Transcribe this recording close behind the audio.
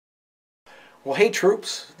Well, hey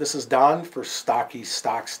troops, this is Don for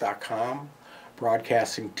StockyStocks.com,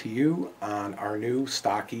 broadcasting to you on our new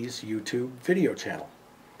Stockies YouTube video channel.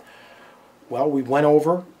 Well, we went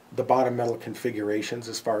over the bottom metal configurations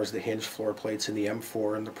as far as the hinged floor plates in the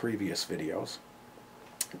M4 in the previous videos.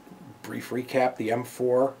 Brief recap, the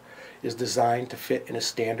M4 is designed to fit in a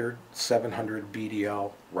standard 700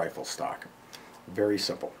 BDL rifle stock. Very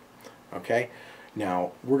simple. Okay,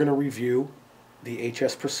 now we're going to review the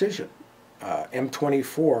HS Precision.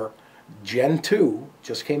 M24 Gen 2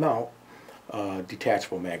 just came out,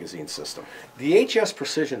 detachable magazine system. The HS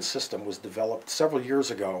Precision system was developed several years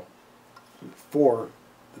ago for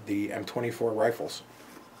the M24 rifles.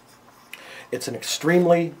 It's an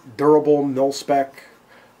extremely durable mil-spec,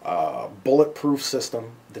 bulletproof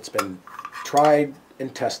system that's been tried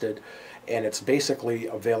and tested, and it's basically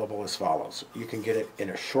available as follows. You can get it in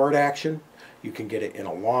a short action, you can get it in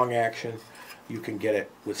a long action, you can get it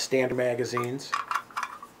with standard magazines,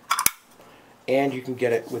 and you can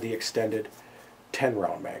get it with the extended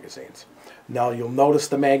 10-round magazines. Now you'll notice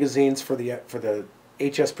the magazines for the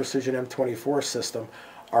HS Precision M24 system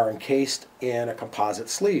are encased in a composite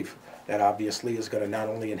sleeve. That obviously is going to not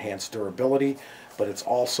only enhance durability, but it's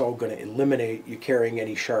also going to eliminate you carrying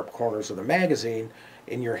any sharp corners of the magazine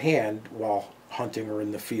in your hand while hunting or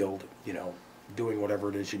in the field, you know, doing whatever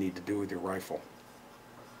it is you need to do with your rifle.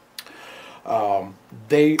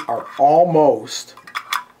 They are almost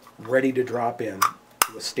ready to drop in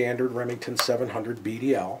to a standard Remington 700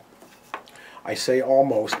 BDL. I say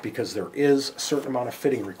almost because there is a certain amount of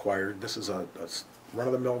fitting required. This is a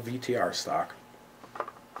run-of-the-mill VTR stock.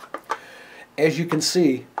 As you can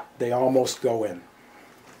see, they almost go in.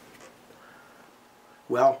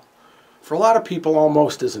 Well, for a lot of people,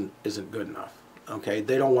 almost isn't good enough. Okay,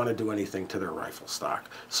 they don't want to do anything to their rifle stock.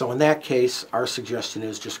 So in that case, our suggestion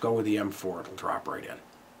is just go with the M4. It'll drop right in.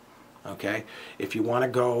 Okay, if you want to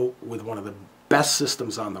go with one of the best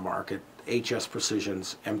systems on the market, HS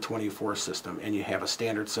Precision's M24 system, and you have a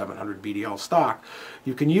standard 700 BDL stock,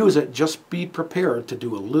 you can use it. Just be prepared to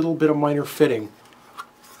do a little bit of minor fitting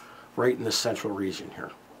right in the central region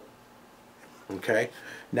here. Okay,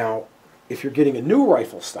 now if you're getting a new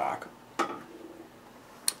rifle stock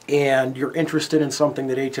and you're interested in something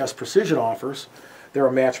that HS Precision offers, they're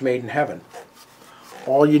a match made in heaven.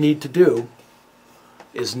 All you need to do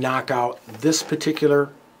is knock out this particular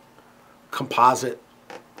composite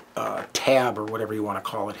tab, or whatever you want to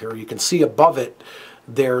call it here. You can see above it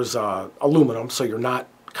there's aluminum, so you're not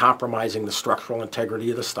compromising the structural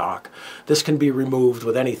integrity of the stock. This can be removed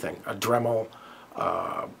with anything, a Dremel,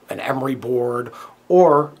 an emery board,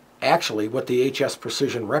 or actually what the HS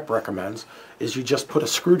Precision rep recommends is you just put a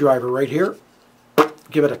screwdriver right here,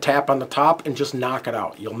 give it a tap on the top, and just knock it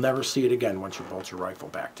out. You'll never see it again once you bolt your rifle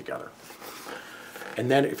back together.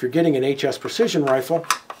 And then if you're getting an HS Precision rifle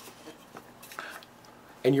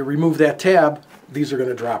and you remove that tab, these are going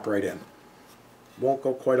to drop right in. Won't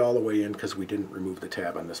go quite all the way in because we didn't remove the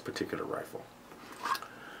tab on this particular rifle.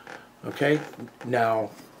 Okay,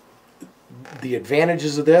 now the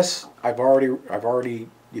advantages of this I've already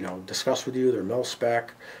discussed with you. They're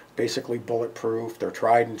mil-spec, basically bulletproof. They're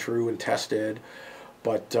tried and true and tested,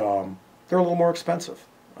 but they're a little more expensive.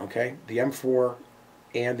 Okay, the M4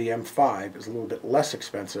 and the M5 is a little bit less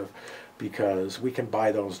expensive because we can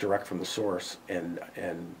buy those direct from the source and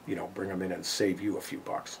bring them in and save you a few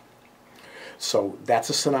bucks. So that's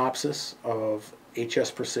a synopsis of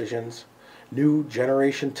HS Precision's new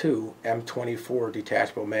Generation 2 M24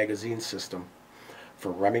 detachable magazine system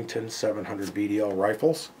for Remington 700 BDL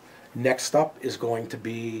rifles. Next up is going to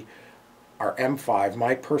be our M5,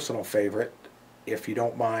 my personal favorite. If you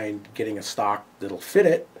don't mind getting a stock that'll fit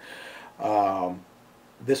it,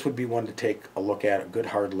 this would be one to take a look at, a good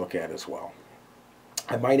hard look at as well.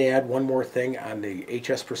 I might add one more thing on the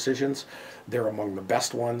HS Precisions. They're among the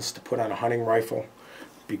best ones to put on a hunting rifle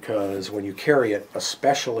because when you carry it,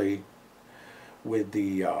 especially with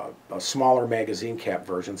the smaller magazine cap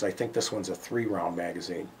versions, I think this one's a 3-round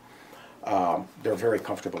magazine. They're very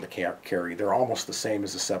comfortable to carry. They're almost the same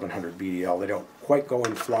as the 700 BDL. They don't quite go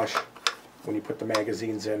in flush when you put the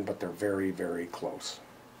magazines in, but they're very, very close.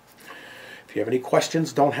 If you have any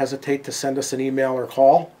questions, don't hesitate to send us an email or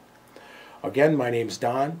call. Again, my name's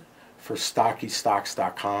Don for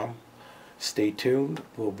StockyStocks.com. Stay tuned.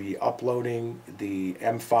 We'll be uploading the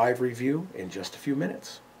M5 review in just a few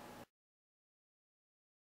minutes.